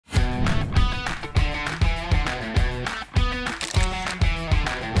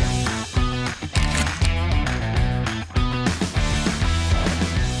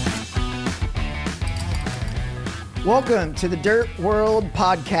Welcome to the Dirt World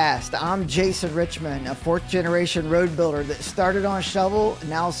Podcast. I'm Jason Richmond, a fourth-generation road builder that started on a shovel and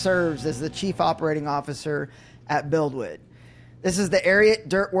now serves as the Chief Operating Officer at BuildWit. This is the Ariat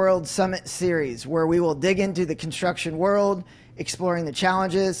Dirt World Summit Series, where we will dig into the construction world, exploring the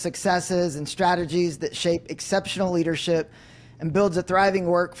challenges, successes, and strategies that shape exceptional leadership and builds a thriving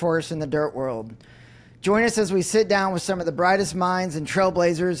workforce in the dirt world. Join us as we sit down with some of the brightest minds and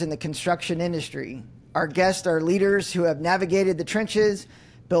trailblazers in the construction industry. Our guests are leaders who have navigated the trenches,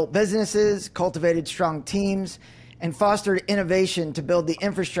 built businesses, cultivated strong teams, and fostered innovation to build the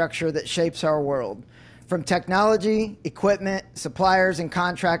infrastructure that shapes our world. From technology, equipment, suppliers, and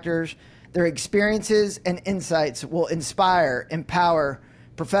contractors, their experiences and insights will inspire, empower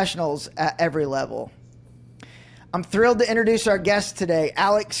professionals at every level. I'm thrilled to introduce our guest today,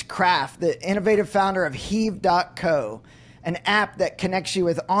 Alex Kraft, the innovative founder of Heave.co, an app that connects you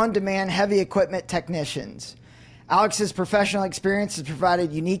with on-demand heavy equipment technicians. Alex's professional experience has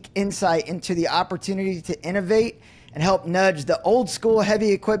provided unique insight into the opportunity to innovate and help nudge the old-school heavy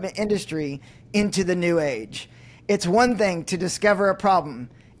equipment industry into the new age. It's one thing to discover a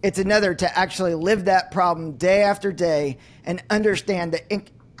problem. It's another to actually live that problem day after day and understand the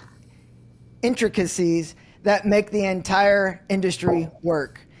intricacies that make the entire industry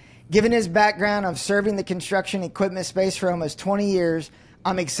work. Given his background of serving the construction equipment space for almost 20 years,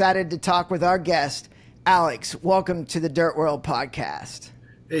 I'm excited to talk with our guest, Alex. Welcome to the Dirt World Podcast.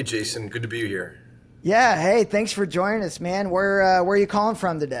 Hey, Jason. Good to be here. Yeah. Hey, thanks for joining us, man. Where are you calling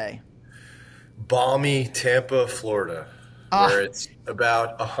from today? Balmy Tampa, Florida, where it's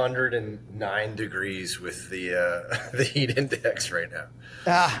about 109 degrees with the heat index right now.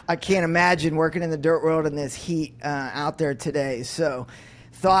 I can't imagine working in the dirt world in this heat out there today. So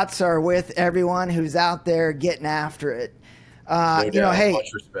thoughts are with everyone who's out there getting after it. Hey, much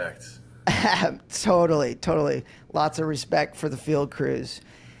respect. Totally. Lots of respect for the field crews.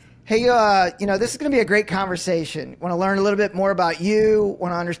 Hey, this is going to be a great conversation. Want to learn a little bit more about you,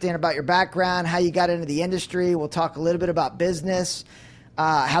 want to understand about your background, how you got into the industry. We'll talk a little bit about business,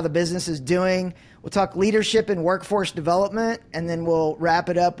 how the business is doing. We'll talk leadership and workforce development, and then we'll wrap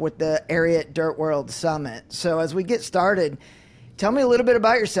it up with the Ariat Dirt World Summit. So as we get started, tell me a little bit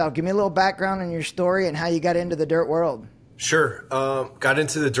about yourself. Give me a little background on your story and how you got into the dirt world. Sure. Got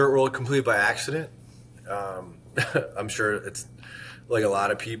into the dirt world completely by accident. I'm sure it's like a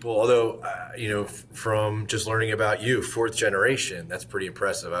lot of people, although, from just learning about you, fourth generation, that's pretty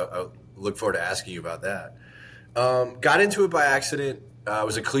impressive. I look forward to asking you about that. Got into it by accident. I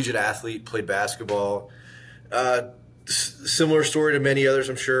was a collegiate athlete, played basketball. Similar story to many others,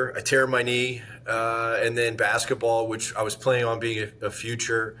 I'm sure. I tear my knee, and then basketball, which I was planning on being a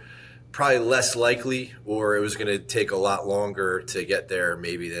future, probably less likely, or it was going to take a lot longer to get there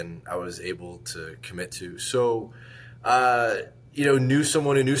maybe than I was able to commit to. So, knew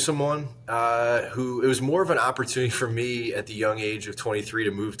someone who knew someone who it was more of an opportunity for me at the young age of 23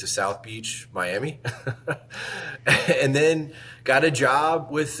 to move to South Beach, Miami, and then got a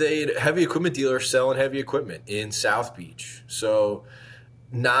job with a heavy equipment dealer selling heavy equipment in South Beach. So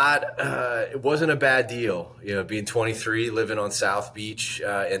it wasn't a bad deal, being 23, living on South Beach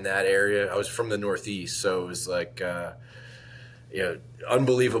in that area. I was from the Northeast, so it was like,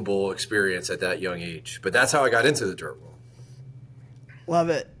 unbelievable experience at that young age. But that's how I got into the dirt world. Love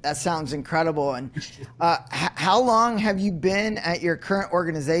it. That sounds incredible. And how long have you been at your current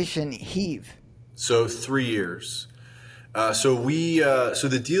organization, Heave? So 3 years. So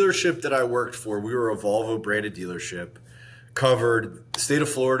the dealership that I worked for, we were a Volvo branded dealership, covered the state of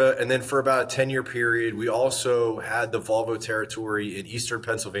Florida. And then for about a 10-year period, we also had the Volvo territory in Eastern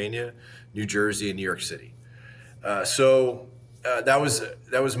Pennsylvania, New Jersey, and New York City. That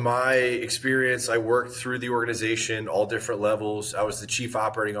was my experience. I worked through the organization, all different levels. I was the chief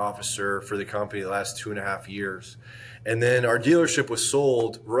operating officer for the company the last 2.5 years. And then our dealership was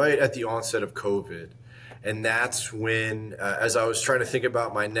sold right at the onset of COVID. And that's when, as I was trying to think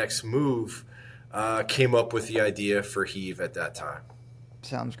about my next move, came up with the idea for Heave at that time.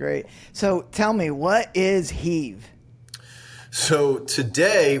 Sounds great. So tell me, what is Heave? So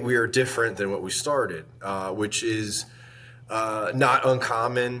today we are different than what we started, which is not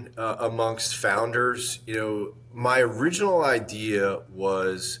uncommon amongst founders. My original idea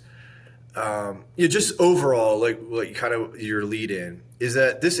was just overall, like kind of your lead in, is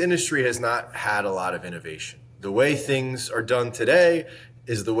that this industry has not had a lot of innovation. The way things are done today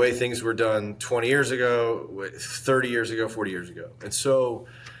is the way things were done 20 years ago, 30 years ago, 40 years ago. And so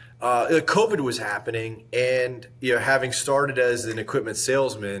COVID was happening, and having started as an equipment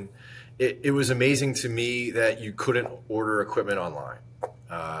salesman, it was amazing to me that you couldn't order equipment online.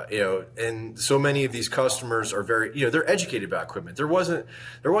 And so many of these customers are very, they're educated about equipment. There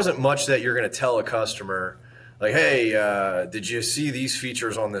wasn't much that you're going to tell a customer, like, hey, did you see these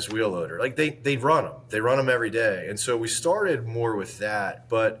features on this wheel loader? Like they run them. They run them every day. And so we started more with that.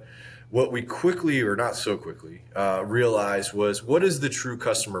 But what we quickly, or not so quickly, realized was, what is the true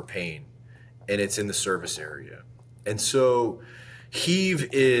customer pain? And it's in the service area. And so Heave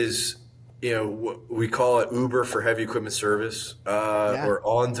is, we call it Uber for heavy equipment service, or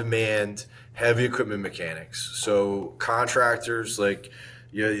on-demand heavy equipment mechanics. So contractors like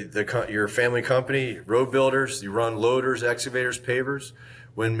your family company, road builders, you run loaders, excavators, pavers.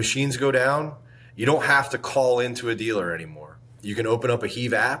 When machines go down, you don't have to call into a dealer anymore. You can open up a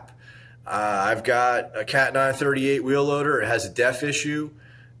Heave app. I've got a Cat 938 wheel loader. It has a def issue.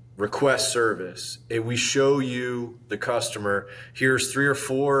 Request service. And we show you, the customer, here's 3 or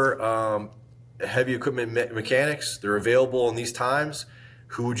 4 heavy equipment mechanics. They're available in these times.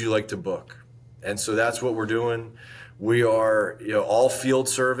 Who would you like to book? And so that's what we're doing. We are all field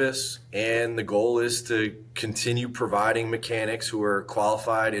service, and the goal is to continue providing mechanics who are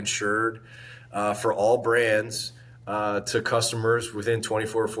qualified, insured for all brands to customers within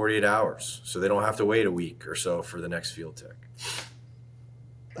 24 or 48 hours. So they don't have to wait a week or so for the next field tech.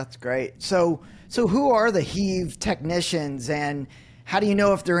 That's great. So who are the Heave technicians, and how do you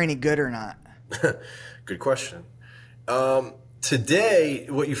know if they're any good or not? Good question. Today,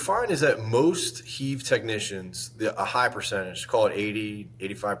 what you find is that most Heave technicians, a high percentage, call it 80,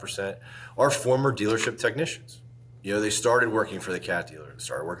 85%, are former dealership technicians. They started working for the Cat dealer, they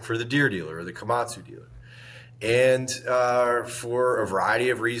started working for the Deere dealer or the Komatsu dealer. And for a variety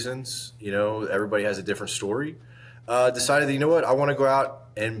of reasons, everybody has a different story, decided that, I want to go out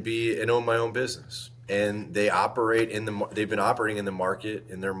and own my own business. And they've been operating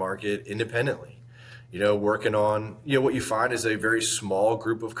in their market independently. Working on, what you find is a very small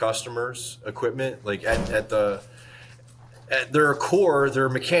group of customers, equipment, like at their core, they're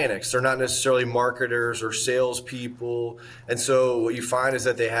mechanics. They're not necessarily marketers or salespeople. And so what you find is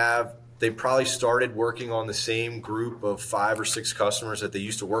that they probably started working on the same group of 5 or 6 customers that they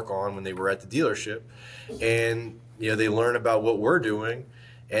used to work on when they were at the dealership. And, they learn about what we're doing.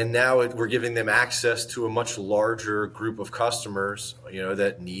 And now we're giving them access to a much larger group of customers,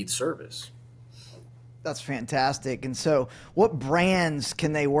 that need service. That's fantastic. And so what brands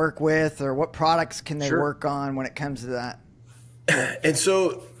can they work with, or what products can they work on when it comes to that? And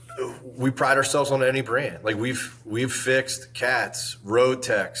so we pride ourselves on any brand. Like we've fixed Cats, Road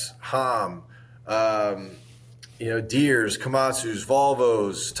Techs, Hom, Deeres, Komatsus,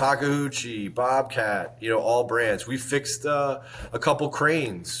 Volvos, Takeuchi, Bobcat, all brands. We fixed a couple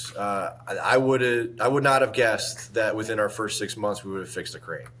cranes. I would not have guessed that within our first 6 months we would have fixed a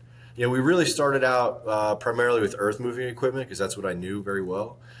crane. We really started out primarily with earth moving equipment because that's what I knew very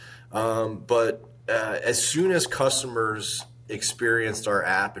well. But as soon as customers experienced our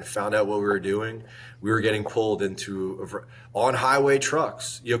app and found out what we were doing, we were getting pulled into on highway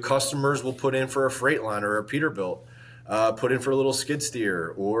trucks. Customers will put in for a Freightliner or a Peterbilt, put in for a little skid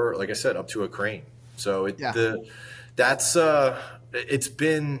steer, or like I said, up to a crane. So it's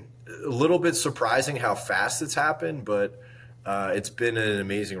been a little bit surprising how fast it's happened, but it's been an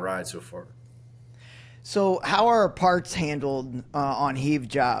amazing ride so far. So how are parts handled on Heave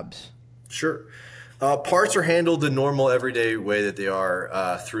jobs? Sure. Parts are handled the normal everyday way that they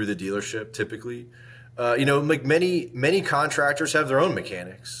are through the dealership typically. Like many contractors have their own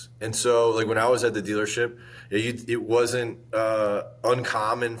mechanics. And so like when I was at the dealership, it wasn't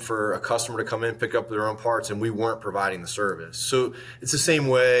uncommon for a customer to come in, pick up their own parts, and we weren't providing the service. So it's the same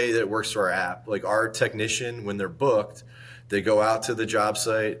way that it works through our app. Like our technician, when they're booked, they go out to the job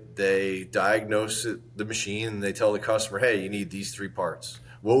site, they diagnose the machine, and they tell the customer, hey, you need these 3 parts.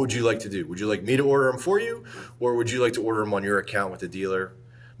 What would you like to do? Would you like me to order them for you, or would you like to order them on your account with the dealer?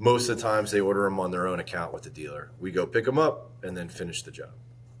 Most of the times they order them on their own account with the dealer. We go pick them up and then finish the job.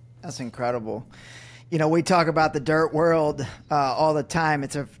 That's incredible. We talk about the dirt world all the time.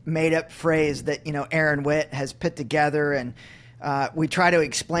 It's a made-up phrase that, Aaron Witt has put together, and we try to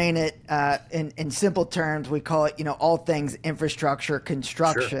explain it in simple terms. We call it, all things infrastructure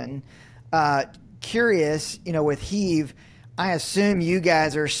construction. Sure. Curious, with Heave, I assume you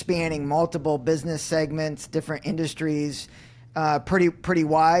guys are spanning multiple business segments, different industries, pretty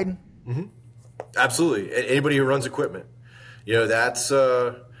wide. Mm-hmm. Absolutely. Anybody who runs equipment, that's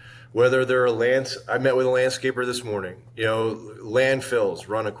whether they're I met with a landscaper this morning. Landfills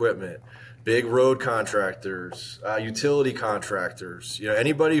run equipment, big road contractors, utility contractors.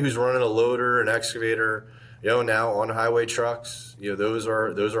 Anybody who's running a loader, an excavator, now on highway trucks. Those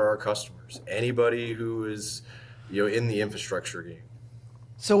are our customers. Anybody who is in the infrastructure game.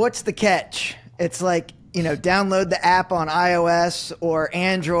 So what's the catch? It's like, download the app on iOS or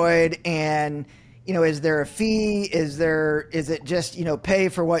Android and, is there a fee? Is it just, pay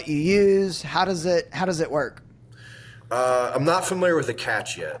for what you use? How does it work? I'm not familiar with the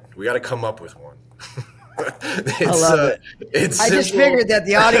catch yet. We got to come up with one. I love it. I just figured that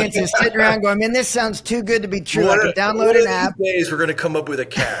the audience is sitting around going, man, this sounds too good to be true. I can download an app. Days we're going to come up with a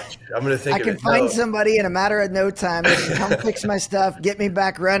catch. I'm going to think I can find somebody in a matter of no time that can come fix my stuff, get me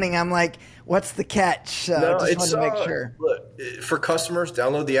back running. I'm like, what's the catch? So just wanted to make sure. Look, for customers,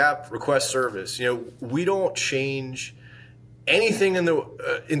 download the app, request service. We don't change anything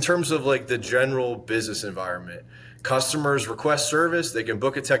in terms of like the general business environment. Customers request service, they can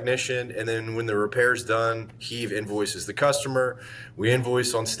book a technician, and then when the repair's done, Heave invoices the customer. We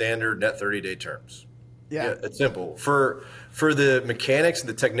invoice on standard net 30-day terms. Yeah, it's simple. For the mechanics and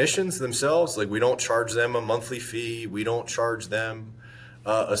the technicians themselves, like we don't charge them a monthly fee. We don't charge them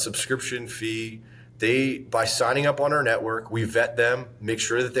a subscription fee. By signing up on our network, we vet them, make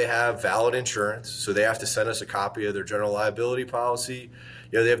sure that they have valid insurance. So they have to send us a copy of their general liability policy.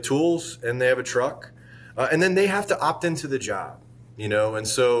 They have tools and they have a truck. And then they have to opt into the job, and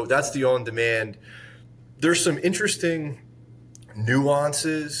so that's the on-demand. There's some interesting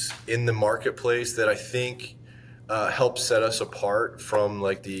nuances in the marketplace that I think help set us apart from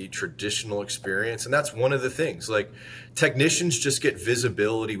like the traditional experience. And that's one of the things, like technicians just get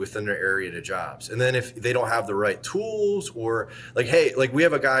visibility within their area to jobs. And then if they don't have the right tools or like, hey, like we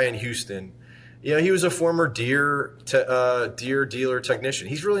have a guy in Houston, he was a former deer dealer technician.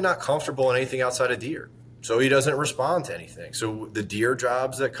 He's really not comfortable in anything outside of deer. So he doesn't respond to anything. So the deer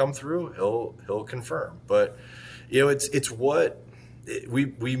jobs that come through, he'll confirm. But it's what we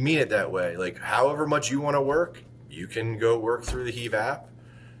mean it that way. Like however much you want to work, you can go work through the Heave app,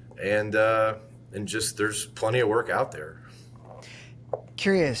 and just there's plenty of work out there.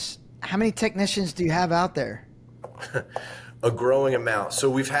 Curious, how many technicians do you have out there? A growing amount.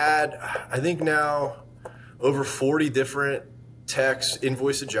 So we've had, I think now, over 40 different techs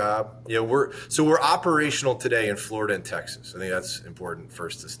invoice a job. We're operational today in Florida and Texas. I think that's important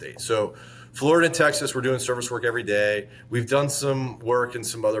first to state. So Florida and Texas, we're doing service work every day. We've done some work in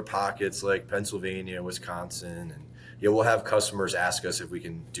some other pockets like Pennsylvania, Wisconsin, and we'll have customers ask us if we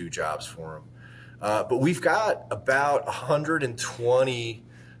can do jobs for them. But we've got about 120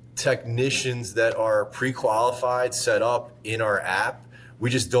 technicians that are pre-qualified, set up in our app. We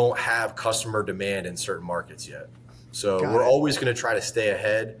just don't have customer demand in certain markets yet. So we're always going to try to stay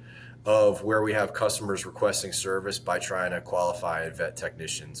ahead of where we have customers requesting service by trying to qualify and vet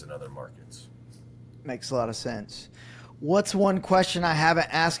technicians in other markets. Makes a lot of sense. What's one question I haven't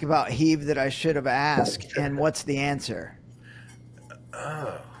asked about Heave that I should have asked, and what's the answer?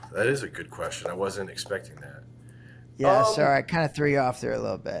 Oh, that is a good question. I wasn't expecting that. Yeah, sorry, I kind of threw you off there a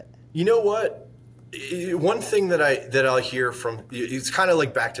little bit. You know what? One thing that I'll hear from, it's kind of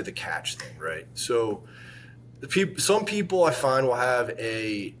like back to the catch thing, right? So some people I find will have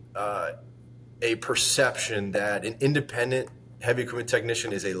a perception that an independent heavy equipment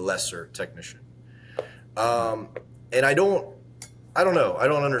technician is a lesser technician, and I don't know. I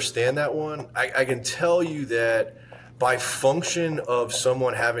don't understand that one. I can tell you that by function of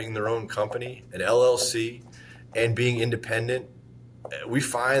someone having their own company, an LLC, and being independent, we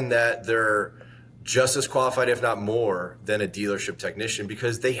find that they're just as qualified, if not more, than a dealership technician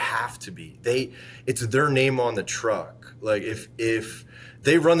because they have to be. It's their name on the truck. Like if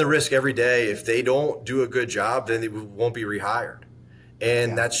they run the risk every day, if they don't do a good job, then they won't be rehired.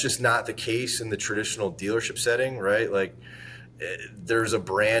 And that's just not the case in the traditional dealership setting, right? Like there's a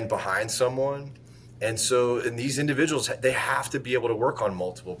brand behind someone. And so in these individuals, they have to be able to work on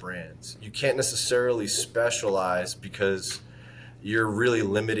multiple brands. You can't necessarily specialize because you're really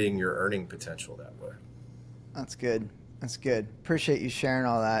limiting your earning potential that way. That's good. That's good. Appreciate you sharing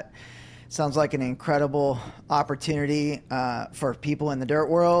all that. Sounds like an incredible opportunity for people in the dirt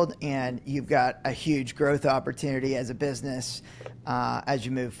world, and you've got a huge growth opportunity as a business as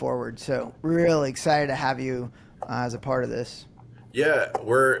you move forward. So really excited to have you as a part of this. Yeah,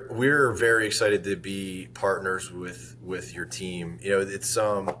 we're very excited to be partners with your team. It's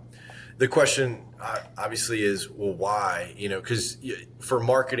the question obviously is, well, why? Because for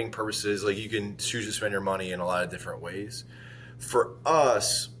marketing purposes, like you can choose to spend your money in a lot of different ways. For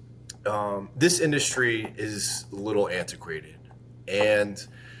us, this industry is a little antiquated, and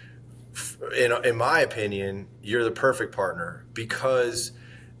in my opinion, you're the perfect partner because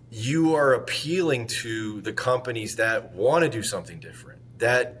you are appealing to the companies that want to do something different,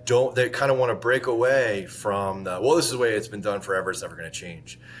 that kind of want to break away from this is the way it's been done forever, it's never going to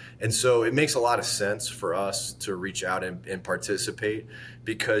change. And so it makes a lot of sense for us to reach out and participate,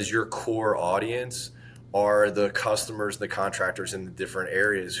 because your core audience are the customers, the contractors in the different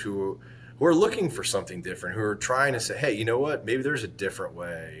areas who are looking for something different, who are trying to say, hey, you know what, maybe there's a different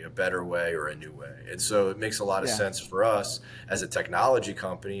way, a better way, or a new way. And so it makes a lot of sense for us as a technology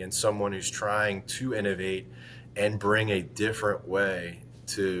company and someone who's trying to innovate and bring a different way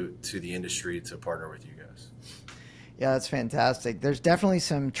to the industry to partner with you guys. Yeah, that's fantastic. There's definitely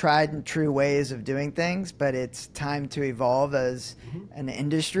some tried and true ways of doing things, but it's time to evolve as an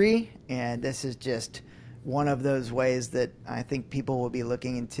industry. And this is just one of those ways that I think people will be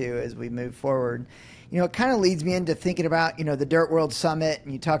looking into as we move forward. You know, it kind of leads me into thinking about, you know, the Dirt World Summit,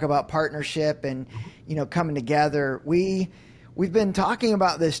 and you talk about partnership and, you know, coming together. We've been talking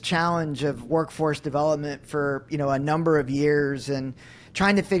about this challenge of workforce development for, you know, a number of years, and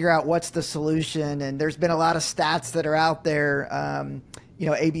trying to figure out what's the solution. And there's been a lot of stats that are out there. You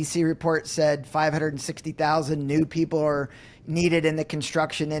know, ABC report said 560,000 new people are needed in the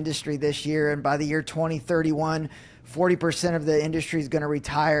construction industry this year. And by the year 2031, 40% of the industry is going to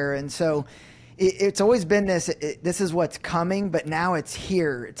retire. And so it's always been this is what's coming, but now it's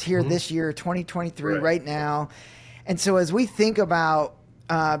here. It's here this year, 2023, right now. And so as we think about,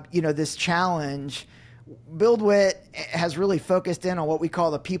 you know, this challenge, BuildWit has really focused in on what we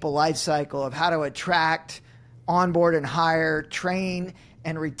call the people life cycle of how to attract, onboard and hire, train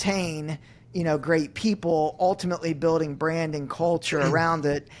and retain, you know, great people, ultimately building brand and culture around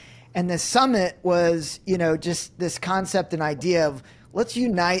it. And the summit was, you know, just this concept and idea of let's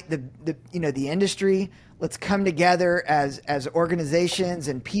unite the you know, the industry. Let's come together as organizations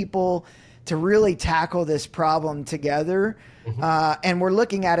and people to really tackle this problem together. And we're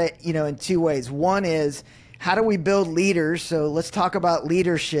looking at it, you know, in two ways. One is, how do we build leaders? So let's talk about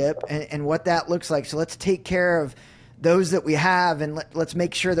leadership and what that looks like. So let's take care of those that we have, and let's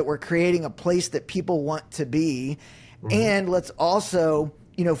make sure that we're creating a place that people want to be. And let's also,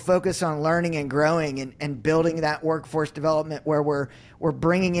 you know, focus on learning and growing and building that workforce development where we're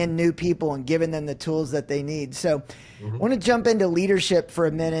bringing in new people and giving them the tools that they need. So I want to jump into leadership for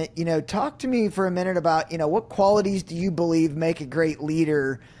a minute. You know, talk to me for a minute about, you know, what qualities do you believe make a great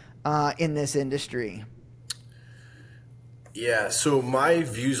leader in this industry? Yeah, so my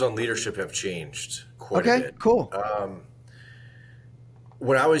views on leadership have changed quite a bit. Okay, cool.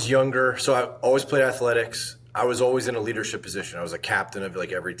 When I was younger, so I always played athletics. I was always in a leadership position. I was a captain of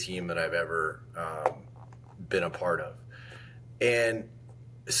like every team that I've ever been a part of. And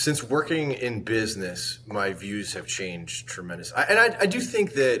since working in business, my views have changed tremendously. I do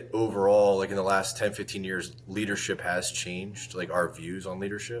think that overall, like in the last 10, 15 years, leadership has changed, like our views on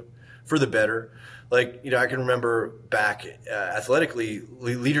leadership for the better. Like, you know, I can remember back athletically,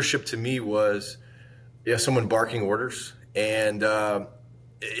 leadership to me was, you know, someone barking orders. And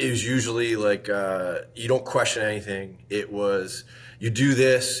it was usually like, you don't question anything. It was, you do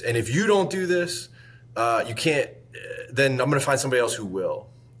this. And if you don't do this, you can't, then I'm going to find somebody else who will.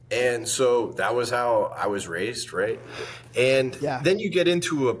 And so that was how I was raised, right? And then you get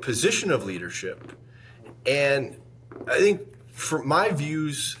into a position of leadership. And I think for my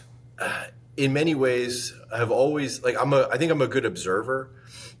views, in many ways, have always, like, I think I'm a good observer.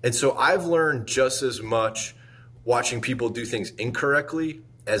 And so I've learned just as much watching people do things incorrectly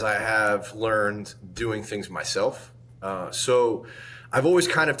as I have learned doing things myself. So I've always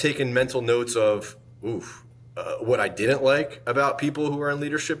kind of taken mental notes of, what I didn't like about people who are in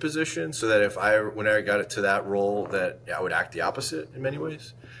leadership positions, so that when I got to that role, that I would act the opposite in many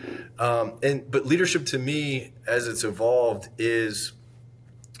ways. But leadership to me, as it's evolved, is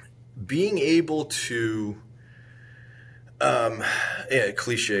being able to,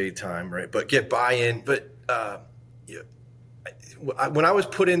 cliche time, right? But get buy-in. But when I was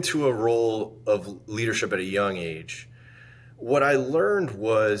put into a role of leadership at a young age, what I learned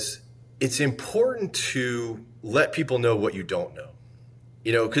was it's important to let people know what you don't know.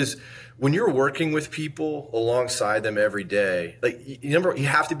 You know, because when you're working with people alongside them every day, like, you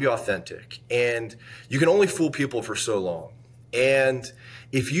have to be authentic, and you can only fool people for so long. And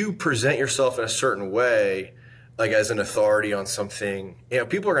if you present yourself in a certain way, like as an authority on something, you know,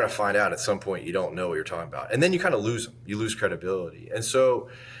 people are going to find out at some point you don't know what you're talking about. And then you kind of lose them. You lose credibility. And so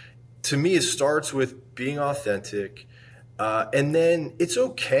to me, it starts with being authentic. And then it's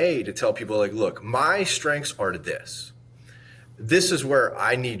okay to tell people, like, look, my strengths are this. This is where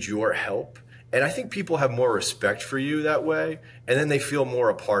I need your help. And I think people have more respect for you that way. And then they feel more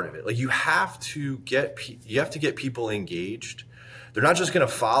a part of it. Like, you have to get people engaged. They're not just going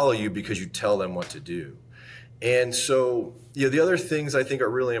to follow you because you tell them what to do. And so, the other things I think are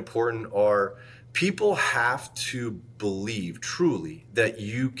really important are people have to believe truly that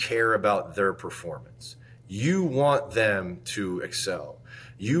you care about their performance. You want them to excel.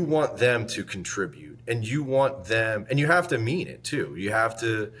 You want them to contribute, and you want them, and you have to mean it too. You have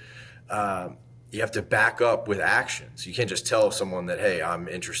to back up with actions. You can't just tell someone that, hey, I'm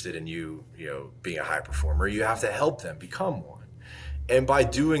interested in you, being a high performer. You have to help them become one. And by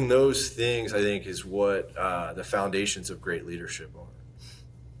doing those things, I think is what the foundations of great leadership are.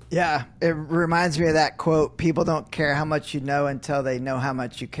 Yeah, it reminds me of that quote, people don't care how much you know until they know how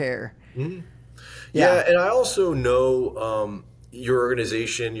much you care. Mm-hmm. Yeah, and I also know your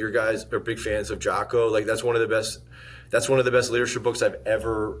organization, your guys are big fans of Jocko. Like that's one of the best leadership books I've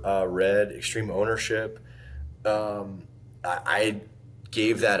ever read, Extreme Ownership. I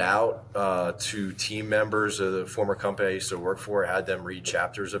gave that out to team members of the former company I used to work for. I had them read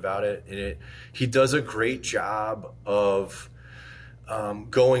chapters about it. And he does a great job of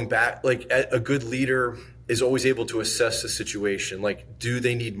going back. Like a good leader is always able to assess the situation. Like, do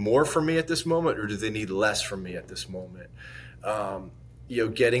they need more from me at this moment, or do they need less from me at this moment?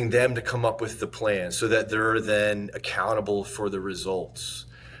 Getting them to come up with the plan so that they're then accountable for the results.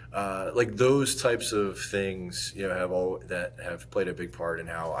 Like those types of things, have played a big part in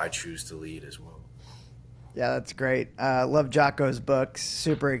how I choose to lead as well. Yeah, that's great. Love Jocko's books.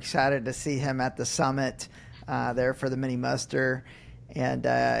 Super excited to see him at the summit there for the mini muster. And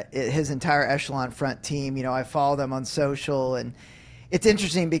his entire Echelon Front team, I follow them on social, and it's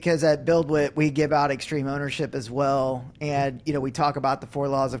interesting because at BuildWit we give out extreme ownership as well, and we talk about the 4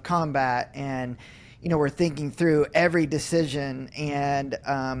 laws of combat, and we're thinking through every decision and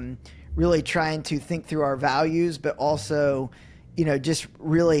really trying to think through our values, but also just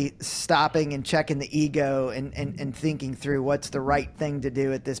really stopping and checking the ego and thinking through what's the right thing to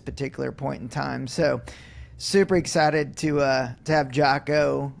do at this particular point in time. So super excited to have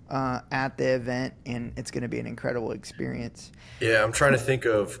Jocko at the event, and it's going to be an incredible experience. Yeah, I'm trying to think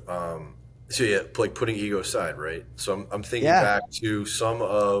of like putting ego aside, right? So I'm thinking back to some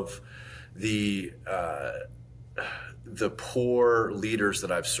of the poor leaders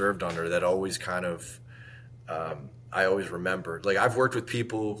that I've served under that always kind of I always remembered. Like I've worked with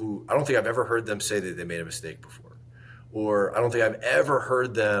people who I don't think I've ever heard them say that they made a mistake before, or I don't think I've ever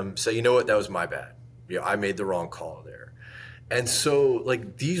heard them say, you know what, that was my bad. I made the wrong call there. And so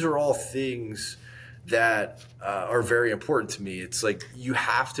like these are all things that are very important to me. It's like you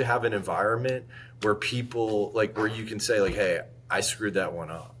have to have an environment where people like where you can say like, hey, I screwed that one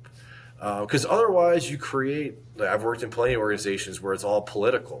up. Because otherwise you create, like I've worked in plenty of organizations where it's all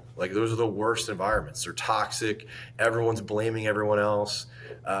political. Like those are the worst environments. They're toxic. Everyone's blaming everyone else.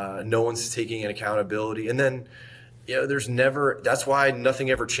 No one's taking an accountability. And then that's why nothing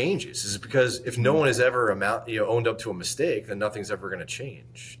ever changes, is because if no one has ever owned up to a mistake, then nothing's ever going to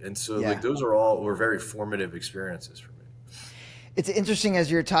change. And so like those were very formative experiences for me. It's interesting as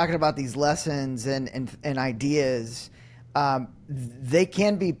you're talking about these lessons and ideas, they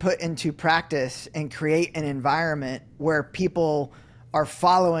can be put into practice and create an environment where people are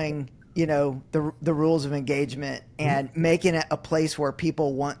following the rules of engagement and making it a place where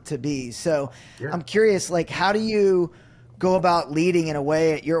people want to be. So I'm curious, like, how do you go about leading in a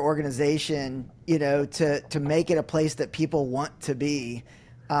way at your organization, to make it a place that people want to be,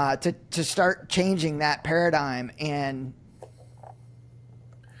 to start changing that paradigm? And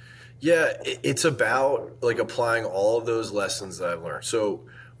it's about like applying all of those lessons that I've learned. So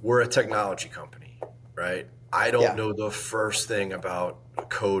we're a technology company, right? I don't know the first thing about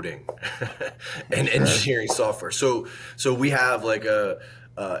coding and engineering software. So we have like an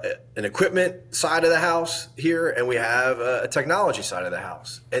equipment side of the house here, and we have a technology side of the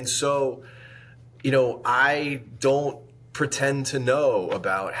house. And so, I don't pretend to know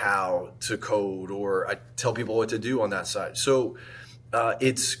about how to code, or I tell people what to do on that side. So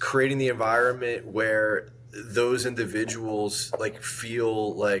it's creating the environment where those individuals like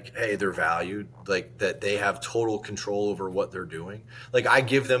feel like, hey, they're valued, like that they have total control over what they're doing. Like I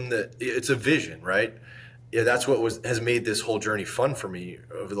give them it's a vision, right? Yeah, that's what has made this whole journey fun for me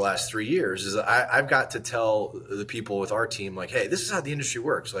over the last 3 years, is I've got to tell the people with our team like, hey, this is how the industry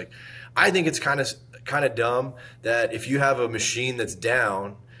works. Like, I think it's kind of dumb that if you have a machine that's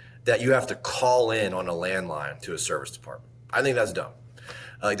down, that you have to call in on a landline to a service department. I think that's dumb.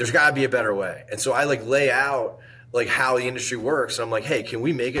 Like there's got to be a better way. And so I like lay out like how the industry works. I'm like, hey, can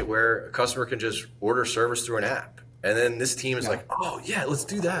we make it where a customer can just order service through an app? And then this team is like, oh yeah, let's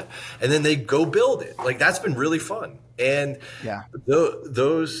do that. And then they go build it. Like that's been really fun. And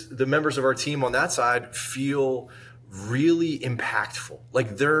the members of our team on that side feel really impactful.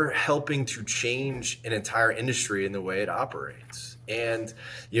 Like they're helping to change an entire industry in the way it operates. And,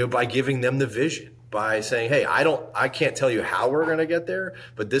 by giving them the vision, by saying, hey, I can't tell you how we're going to get there,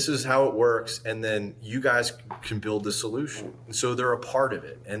 but this is how it works. And then you guys can build the solution. And so they're a part of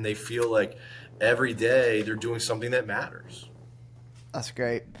it, and they feel like every day they're doing something that matters. That's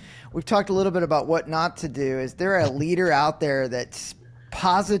great. We've talked a little bit about what not to do. Is there a leader out there that's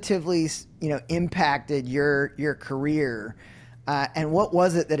positively, impacted your career? And what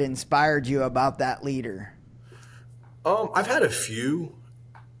was it that inspired you about that leader? I've had a few.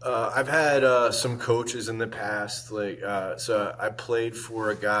 I've had some coaches in the past. So I played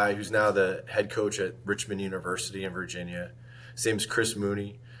for a guy who's now the head coach at Richmond University in Virginia. His name's Chris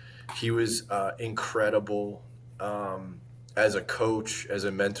Mooney. He was incredible as a coach, as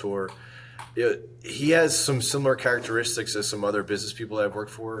a mentor. He has some similar characteristics as some other business people that I've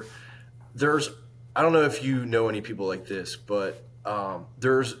worked for. I don't know if you know any people like this, but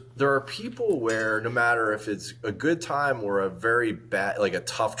there are people where no matter if it's a good time or a very bad, like a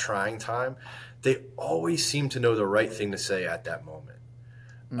tough, trying time, they always seem to know the right thing to say at that moment.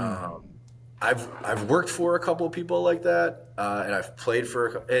 I've worked for a couple of people like that, and I've played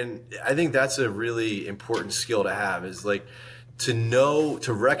and I think that's a really important skill to have, is like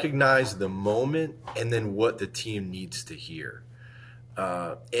to recognize the moment and then what the team needs to hear.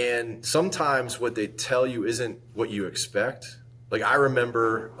 And sometimes what they tell you isn't what you expect. Like I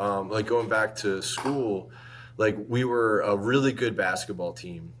remember, going back to school, like we were a really good basketball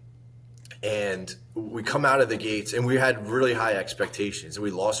team, and we come out of the gates and we had really high expectations, and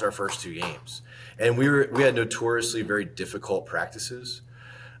we lost our first 2 games, and we had notoriously very difficult practices.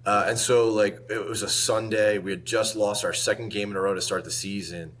 And so it was a Sunday, we had just lost our second game in a row to start the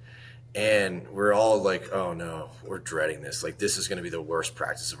season. And we're all like, oh no, we're dreading this. Like this is going to be the worst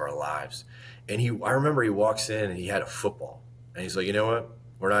practice of our lives. And I remember he walks in and he had a football, and he's like, you know what?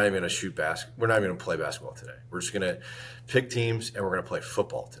 We're not even going to shoot we're not even going to play basketball today. We're just going to pick teams and we're going to play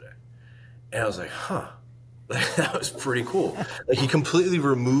football today. And I was like, huh, that was pretty cool. Like he completely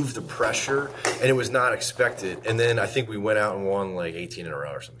removed the pressure, and it was not expected. And then I think we went out and won 18 in a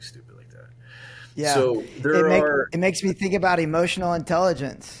row or something stupid like that. Yeah. So it makes me think about emotional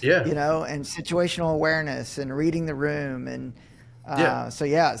intelligence, yeah, and situational awareness and reading the room. And so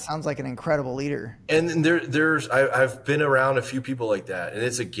it sounds like an incredible leader. And I've been around a few people like that, and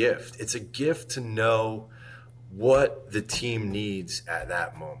it's a gift. It's a gift to know what the team needs at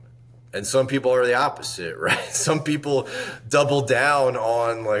that moment. And some people are the opposite, right? Some people double down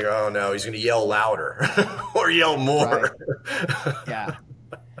on oh no, he's going to yell louder or yell more. Right. Yeah,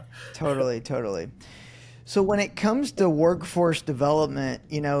 totally. So when it comes to workforce development,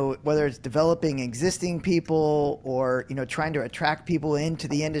 whether it's developing existing people or, trying to attract people into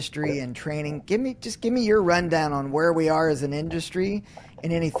the industry and training, give me your rundown on where we are as an industry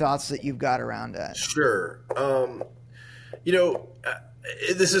and any thoughts that you've got around that. Sure.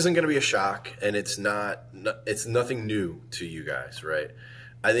 This isn't going to be a shock, and it's nothing new to you guys, right?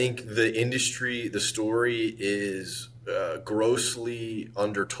 I think the industry, the story is grossly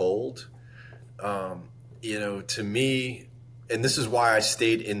undertold. To me, and this is why I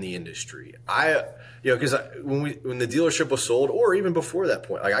stayed in the industry. Because when the dealership was sold, or even before that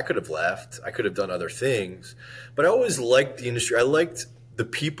point, I could have left, I could have done other things, but I always liked the industry. I liked the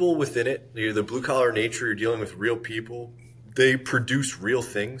people within it, the blue collar nature. You're dealing with real people. They produce real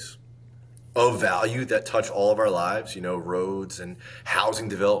things of value that touch all of our lives, roads and housing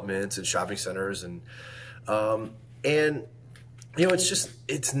developments and shopping centers. And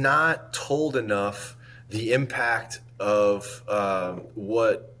it's not told enough, the impact of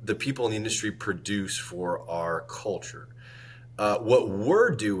what the people in the industry produce for our culture. What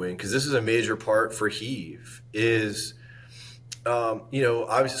we're doing, because this is a major part for Heave, is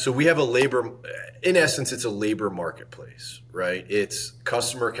obviously, so we have in essence, it's a labor marketplace, right? It's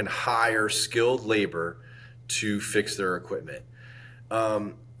customer can hire skilled labor to fix their equipment.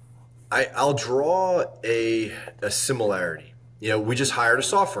 I'll draw a similarity. We just hired a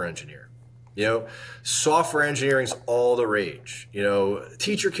software engineer. Software engineering's all the rage.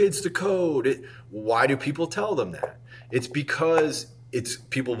 Teach your kids to code. Why do people tell them that? It's because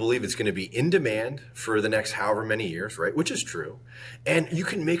people believe it's going to be in demand for the next however many years, right? Which is true. And you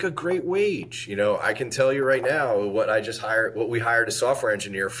can make a great wage. I can tell you right now what we hired a software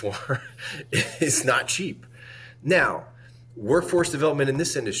engineer for is not cheap. Now, workforce development in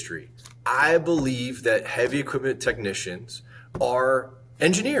this industry, I believe that heavy equipment technicians are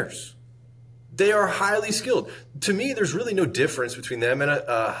engineers. They are highly skilled. To me, there's really no difference between them and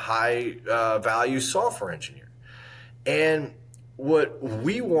a high value software engineer. And what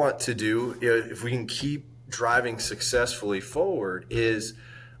we want to do, if we can keep driving successfully forward is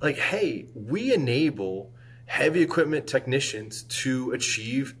like, hey, we enable heavy equipment technicians to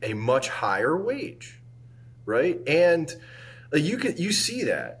achieve a much higher wage, right? And you see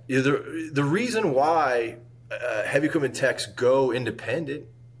that the reason why heavy equipment techs go independent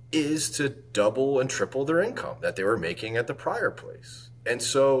is to double and triple their income that they were making at the prior place. And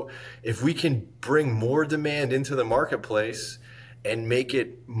so if we can bring more demand into the marketplace and make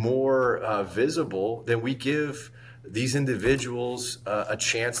it more visible, then we give these individuals a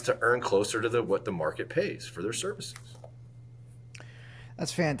chance to earn closer to what the market pays for their services.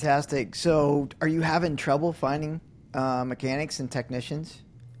 That's fantastic. So are you having trouble finding mechanics and technicians?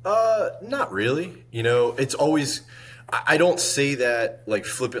 Not really. It's always, I don't say that like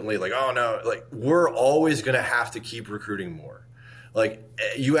flippantly, like, oh no, like we're always going to have to keep recruiting more. Like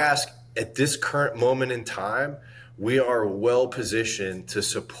you ask at this current moment in time, we are well positioned to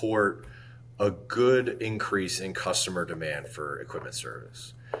support a good increase in customer demand for equipment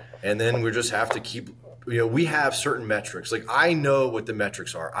service. And then we just have to keep, we have certain metrics. Like I know what the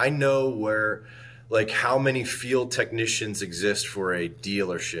metrics are. I know where, like how many field technicians exist for a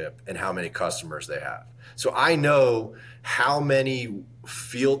dealership and how many customers they have. So I know how many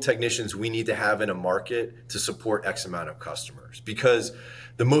field technicians we need to have in a market to support X amount of customers, because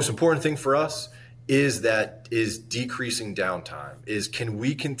the most important thing for us is decreasing downtime, is can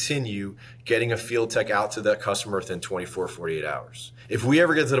we continue getting a field tech out to that customer within 24, 48 hours. If we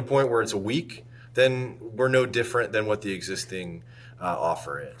ever get to the point where it's a week, then we're no different than what the existing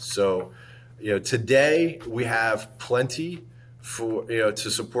offer is. So today we have plenty for to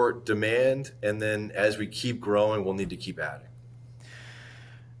support demand, and then as we keep growing, we'll need to keep adding.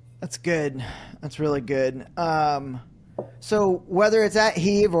 That's good. That's really good. So whether it's at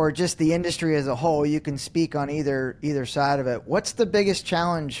Heave or just the industry as a whole, you can speak on either side of it. What's the biggest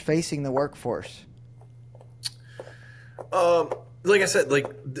challenge facing the workforce? Like I said, like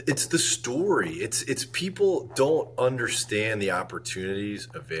it's the story. It's people don't understand the opportunities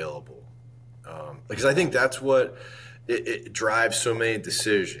available. Because I think that's what it drives so many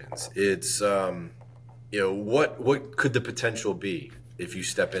decisions. It's what could the potential be if you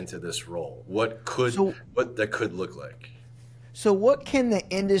step into this role? What that could look like? So what can the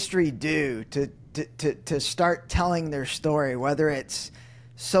industry do to start telling their story, whether it's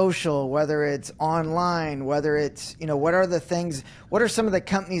social, whether it's online, whether it's, what are some of the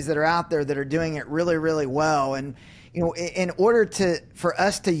companies that are out there that are doing it really, really well? And, in order for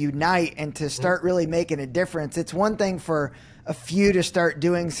us to unite and to start really making a difference, it's one thing for a few to start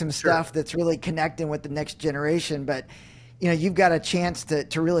doing some stuff that's really connecting with the next generation, but you've got a chance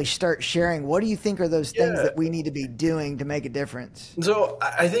to really start sharing. What do you think are those things that we need to be doing to make a difference? So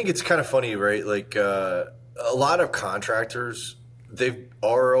I think it's kind of funny, right? Like a lot of contractors, they've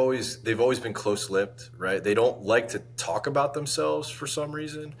always been close-lipped, right? They don't like to talk about themselves for some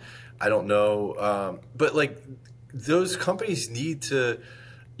reason. I don't know, but like those companies need to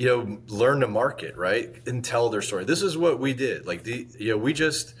learn to market, right, and tell their story. This is what we did. Like we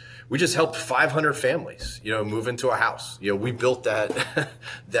just helped 500 families, move into a house. We built that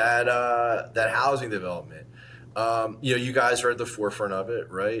housing development. You guys are at the forefront of it,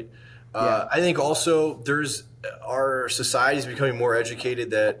 right? I think also our society is becoming more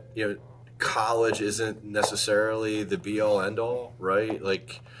educated that college isn't necessarily the be all end all, right?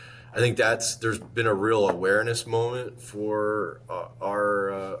 Like I think there's been a real awareness moment for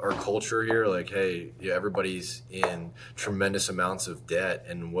our culture here. Like, hey, everybody's in tremendous amounts of debt,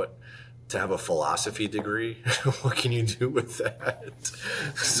 and to have a philosophy degree, what can you do with that?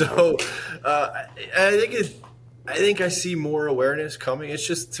 So, I think I see more awareness coming. It's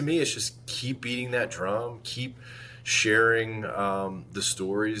just, to me, it's just keep beating that drum, keep sharing the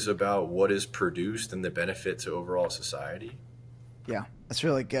stories about what is produced and the benefit to overall society. Yeah, that's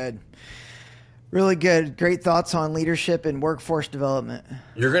really good. Really good. Great thoughts on leadership and workforce development.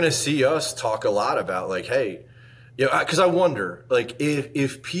 You're going to see us talk a lot about like, hey, because I wonder, like,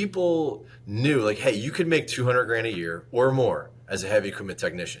 if people knew, like, hey, you could make $200,000 a year or more as a heavy equipment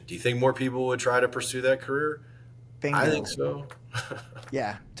technician, do you think more people would try to pursue that career? Bingo. I think so.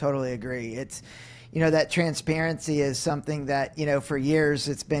 Yeah, totally agree. It's, that transparency is something that, for years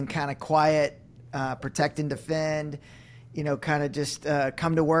it's been kind of quiet, protect and defend, kind of just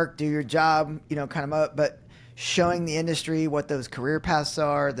come to work, do your job, kind of, but showing the industry what those career paths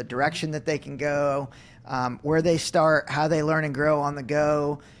are, the direction that they can go, where they start, how they learn and grow on the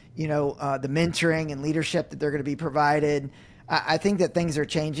go, the mentoring and leadership that they're going to be provided. I think that things are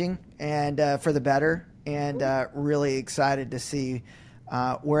changing and for the better, and really excited to see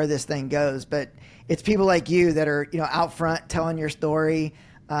where this thing goes. But it's people like you that are, out front telling your story,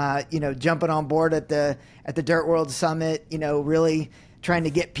 jumping on board at the Dirt World Summit, really trying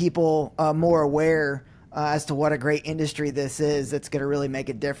to get people more aware as to what a great industry this is that's going to really make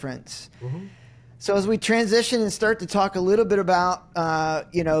a difference. Mm-hmm. So as we transition and start to talk a little bit about,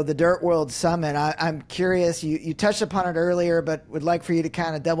 the Dirt World Summit, I'm curious, you touched upon it earlier, but would like for you to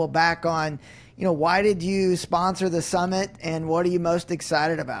kind of double back on, why did you sponsor the summit and what are you most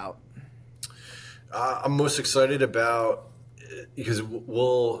excited about? I'm most excited about, because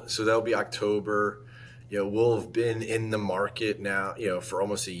so that'll be October. We'll have been in the market now, for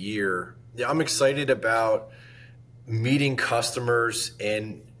almost a year. Yeah, I'm excited about meeting customers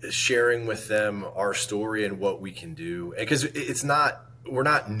and sharing with them our story and what we can do. Because we're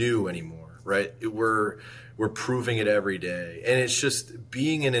not new anymore, right? We're proving it every day. And it's just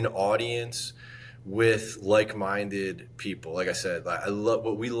being in an audience with like-minded people. Like I said, I love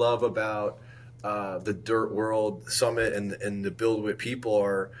what we love about the Dirt World Summit and the Build With people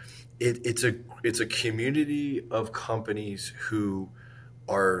are, it's a community of companies who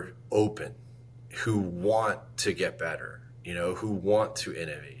are open, who want to get better, who want to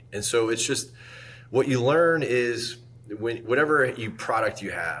innovate. And so it's just what you learn is whatever product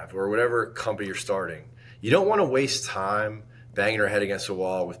you have or whatever company you're starting, you don't want to waste time banging your head against a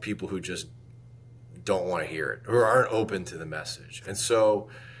wall with people who just don't want to hear it or aren't open to the message. And so,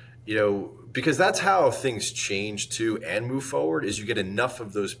 because that's how things change too and move forward, is you get enough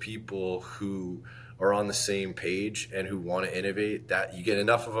of those people who are on the same page and who want to innovate, that you get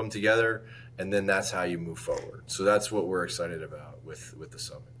enough of them together, and then that's how you move forward. So that's what we're excited about with the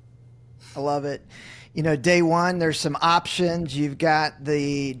summit. I love it. Day one, there's some options. You've got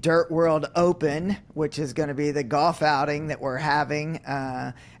the Dirt World Open, which is going to be the golf outing that we're having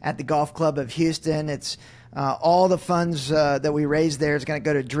at the Golf Club of Houston. It's all the funds that we raise there is going to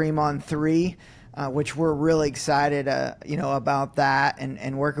go to Dream on 3, which we're really excited, about that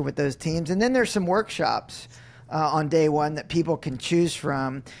and working with those teams. And then there's some workshops on day one that people can choose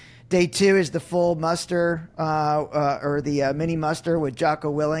from. Day 2 is the full muster or the mini muster with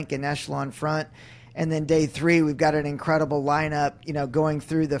Jocko Willink and Echelon Front. And then day 3, we've got an incredible lineup, going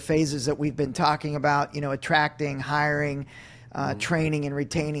through the phases that we've been talking about, attracting, hiring, training and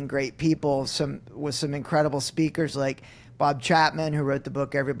retaining great people, with some incredible speakers like Bob Chapman, who wrote the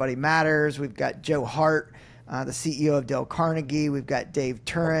book Everybody Matters. We've got Joe Hart, the CEO of Dale Carnegie. We've got Dave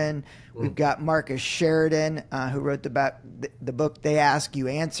Turin. We've got Marcus Sheridan, who wrote the book They Ask You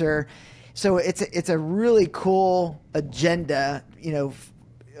Answer. So it's a really cool agenda,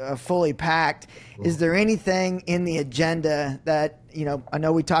 fully packed. Is there anything in the agenda that, I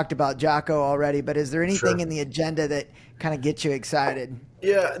know we talked about Jocko already, but is there anything in the agenda that kind of gets you excited?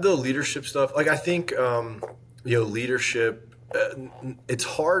 Yeah, the leadership stuff. Like I think, leadership, it's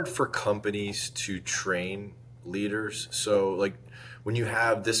hard for companies to train leaders. So like when you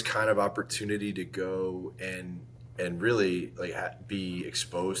have this kind of opportunity to go and really be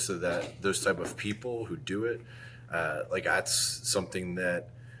exposed to those type of people who do it, that's something that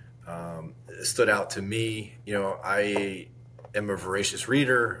stood out to me. I am a voracious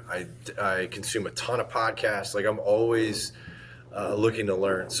reader. I consume a ton of podcasts. I'm always looking to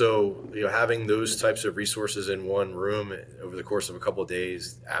learn. So, having those types of resources in one room over the course of a couple of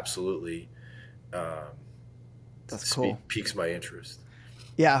days, absolutely, that's cool. Piques my interest.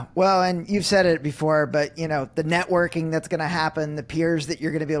 Yeah. Well, and you've said it before, but the networking that's going to happen, the peers that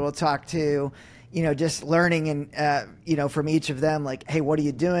you're going to be able to talk to, just learning and, from each of them, like, hey, what are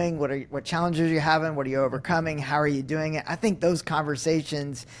you doing? What challenges are you having? What are you overcoming? How are you doing it? I think those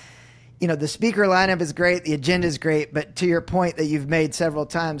conversations, the speaker lineup is great. The agenda is great. But to your point that you've made several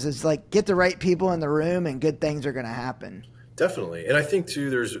times is get the right people in the room and good things are going to happen. Definitely. And I think too,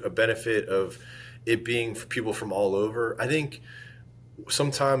 there's a benefit of it being for people from all over. I think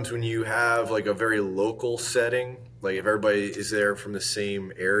sometimes when you have a very local setting, if everybody is there from the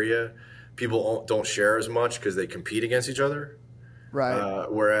same area, people don't share as much because they compete against each other. Right.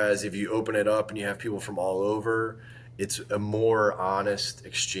 Whereas if you open it up and you have people from all over, it's a more honest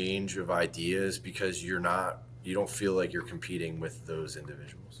exchange of ideas because you don't feel like you're competing with those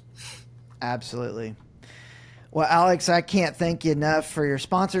individuals. Absolutely. Well, Alex, I can't thank you enough for your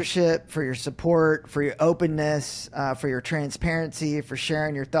sponsorship, for your support, for your openness, for your transparency, for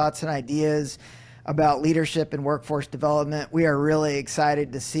sharing your thoughts and ideas about leadership and workforce development. We are really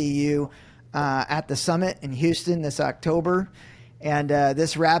excited to see you at the summit in Houston this October. And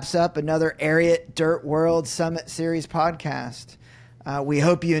this wraps up another Ariat Dirt World Summit Series podcast. We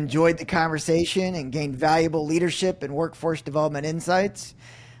hope you enjoyed the conversation and gained valuable leadership and workforce development insights.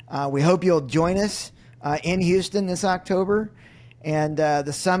 We hope you'll join us in Houston this October. And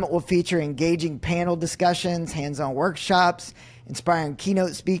the summit will feature engaging panel discussions, hands-on workshops, inspiring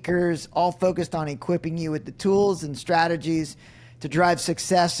keynote speakers, all focused on equipping you with the tools and strategies to drive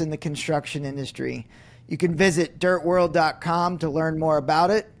success in the construction industry. You can visit dirtworld.com to learn more about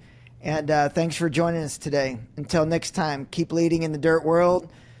it. And thanks for joining us today. Until next time, keep leading in the dirt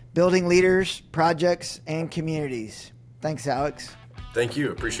world, building leaders, projects, and communities. Thanks, Alex. Thank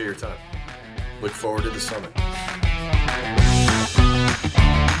you. Appreciate your time. Look forward to the summit.